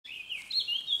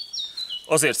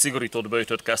Azért szigorított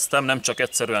böjtöt kezdtem, nem csak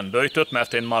egyszerűen böjtöt,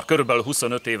 mert én már körülbelül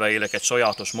 25 éve élek egy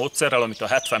sajátos módszerrel, amit a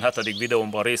 77.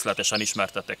 videómban részletesen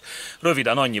ismertetek.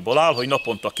 Röviden annyiból áll, hogy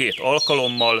naponta 2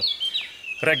 alkalommal,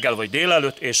 reggel vagy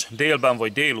délelőtt és délben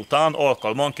vagy délután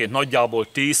alkalmanként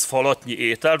nagyjából 10 falatnyi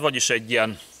ételt, vagyis egy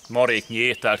ilyen maréknyi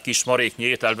ételt, kis maréknyi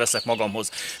ételt veszek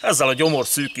magamhoz. Ezzel a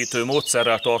gyomorszűkítő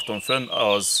módszerrel tartom fönn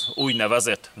az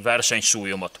úgynevezett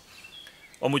versenysúlyomat.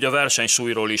 Amúgy a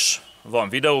versenysúlyról is van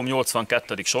videóm,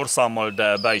 82. sorszámmal,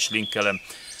 de be is linkelem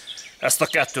ezt a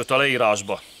 2-t a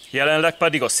leírásba. Jelenleg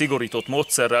pedig a szigorított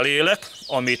módszerrel élek,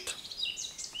 amit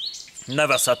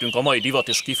nevezhetünk a mai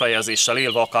divatos kifejezéssel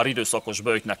élve akár időszakos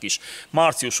böjtnek is.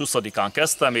 Március 20-án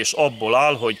kezdtem, és abból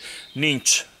áll, hogy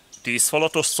nincs 10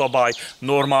 falatos szabály,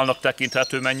 normálnak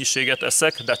tekinthető mennyiséget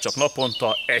eszek, de csak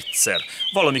naponta egyszer.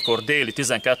 Valamikor déli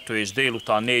 12 és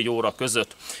délután 4 óra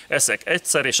között eszek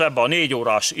egyszer, és ebbe a 4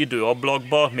 órás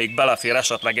időablakba még belefér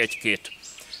esetleg 1-2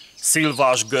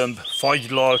 szilvásgömb,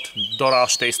 fagylalt,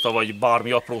 darástészta vagy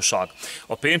bármi apróság.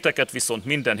 A pénteket viszont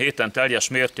minden héten teljes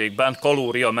mértékben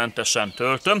kalóriamentesen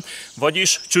töltöm,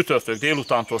 vagyis csütörtök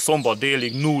délutántól szombat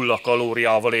délig 0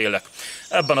 kalóriával élek.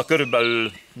 Ebben a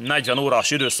körülbelül 40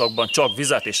 órás időszakban csak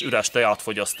vizet és üres teját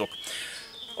fogyasztok.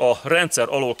 A rendszer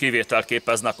alól kivételt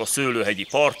képeznek a szőlőhegyi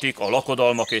partik, a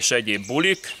lakodalmak és egyéb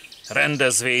bulik,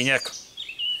 rendezvények.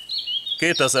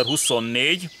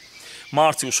 2024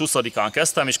 március 20-án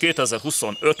kezdtem, és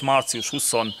 2025 március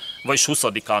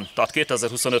 20-án, tehát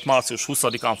 2025 március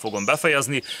 20-án fogom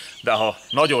befejezni, de ha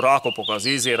nagyon rákopok az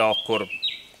ízére, akkor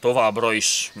továbbra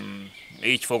is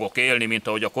így fogok élni, mint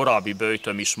ahogy a korábbi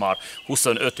böjtöm is már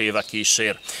 25 éve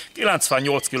kísér.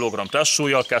 98 kg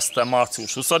testsúllyal kezdtem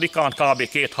március 20-án, kb.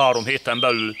 2-3 héten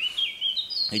belül,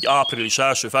 így április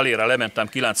első felére lementem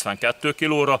 92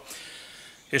 kg-ra,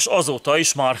 és azóta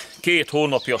is már 2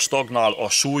 hónapja stagnál a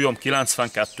súlyom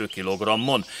 92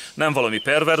 kg-on. Nem valami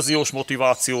perverziós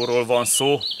motivációról van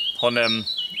szó, hanem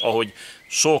ahogy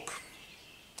sok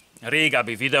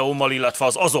régebbi videómmal, illetve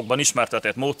az azokban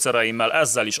ismertetett módszereimmel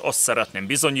ezzel is azt szeretném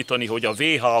bizonyítani, hogy a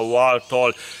WHO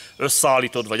által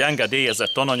összeállított vagy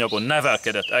engedélyezett tananyagon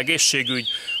nevelkedett egészségügy,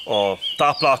 a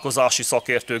táplálkozási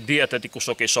szakértők,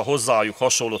 dietetikusok és a hozzájuk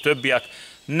hasonló többiek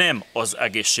nem az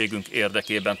egészségünk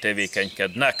érdekében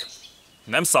tevékenykednek.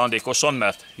 Nem szándékosan,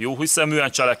 mert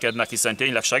jóhiszeműen cselekednek, hiszen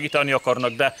tényleg segíteni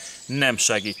akarnak, de nem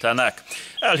segítenek.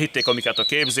 Elhitték, amiket a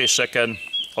képzéseken,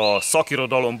 a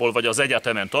szakirodalomból vagy az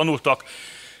egyetemen tanultak,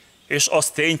 és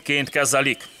azt tényként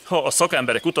kezelik. Ha a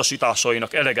szakemberek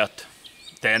utasításainak eleget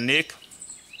tennék,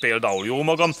 például jó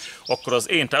magam, akkor az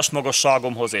én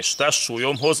testmagasságomhoz és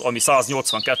testsúlyomhoz, ami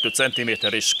 182 cm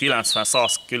és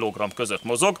 90-100 kg között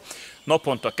mozog,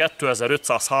 naponta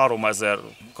 2500-3000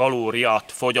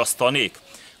 kalóriát fogyasztanék,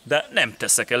 de nem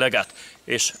teszek eleget.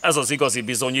 És ez az igazi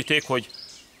bizonyíték, hogy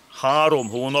 3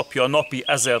 hónapja napi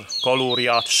 1000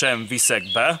 kalóriát sem viszek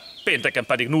be, pénteken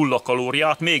pedig 0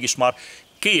 kalóriát, mégis már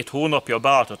 2 hónapja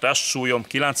beállt a testsúlyom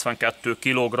 92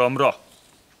 kg-ra.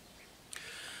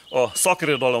 A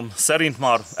szakirodalom szerint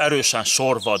már erősen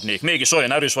sorvadnék. Mégis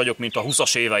olyan erős vagyok, mint a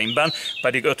 20-as éveimben,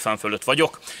 pedig 50 fölött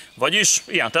vagyok. Vagyis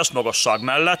ilyen testmagasság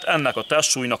mellett ennek a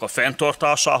testsúlynak a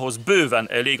fenntartásához bőven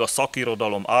elég a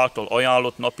szakirodalom által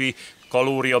ajánlott napi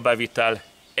kalóriabevitel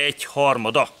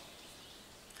 1/3.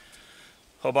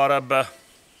 Habár ebbe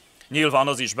nyilván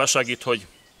az is besegít,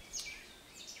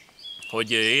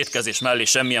 hogy étkezés mellé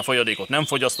semmilyen folyadékot nem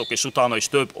fogyasztok, és utána is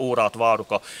több órát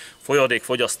várok a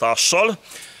folyadékfogyasztással.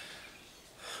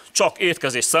 Csak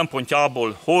étkezés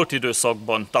szempontjából holt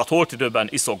időszakban, tehát holt időben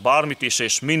iszok bármit is,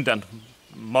 és minden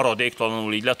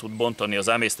maradéktalanul így le tud bontani az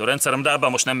emésztőrendszerem, de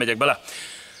ebben most nem megyek bele.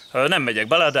 Nem megyek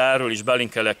bele, de erről is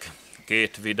belinkelek 2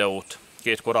 videót,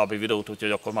 2 korábbi videót,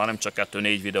 úgyhogy akkor már nem csak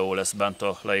 2-4 videó lesz bent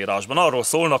a leírásban. Arról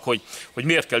szólnak, hogy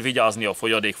miért kell vigyázni a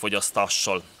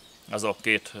folyadékfogyasztással. Ez a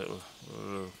 2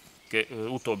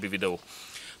 utóbbi videó.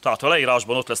 Tehát a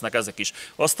leírásban ott lesznek ezek is.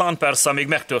 Aztán persze még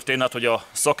megtörténhet, hogy a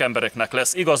szakembereknek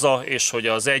lesz igaza, és hogy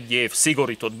az 1 év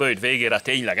szigorított böjt végére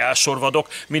tényleg elsorvadok,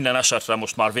 minden esetre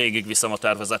most már végigviszem a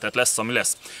tervezetet, lesz, ami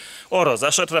lesz. Arra az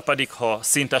esetre pedig, ha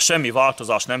szinte semmi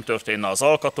változás nem történne az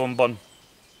alkatomban,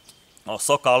 a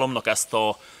szakállamnak ezt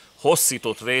a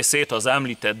hosszított részét az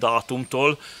említett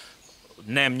dátumtól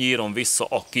nem nyírom vissza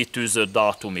a kitűzött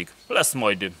dátumig. Lesz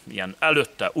majd ilyen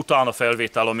előtte, utána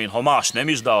felvétel, amin ha más nem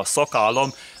is, de a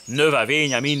szakállam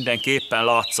növevénye mindenképpen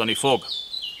látszani fog.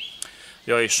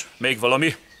 Ja, és még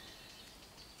valami.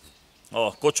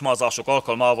 A kocsmázások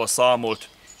alkalmával számolt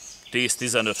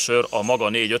 10-15 sör a maga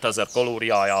 4-5 ezer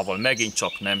kalóriájával megint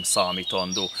csak nem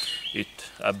számítandó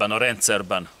itt ebben a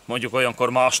rendszerben. Mondjuk olyankor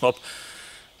másnap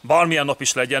Bármilyen nap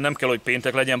is legyen, nem kell, hogy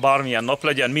péntek legyen, bármilyen nap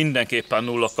legyen, mindenképpen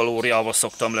 0 kalóriával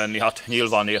szoktam lenni, hát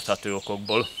nyilván érthető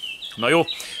okokból. Na jó,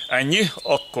 ennyi,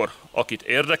 akkor akit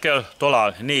érdekel,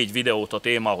 talál 4 videót a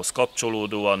témához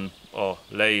kapcsolódóan a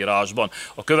leírásban.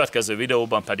 A következő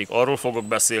videóban pedig arról fogok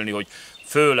beszélni, hogy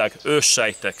főleg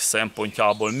őssejtek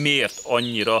szempontjából miért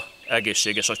annyira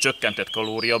egészséges a csökkentett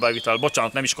kalóriabevitel.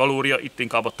 Bocsánat, nem is kalória, itt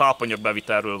inkább a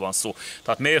tápanyagbevitelről van szó.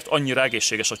 Tehát miért annyira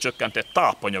egészséges a csökkentett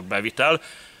tápanyagbevitel,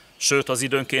 sőt az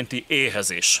időnkénti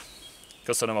éhezés.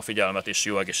 Köszönöm a figyelmet és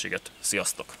jó egészséget.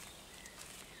 Sziasztok!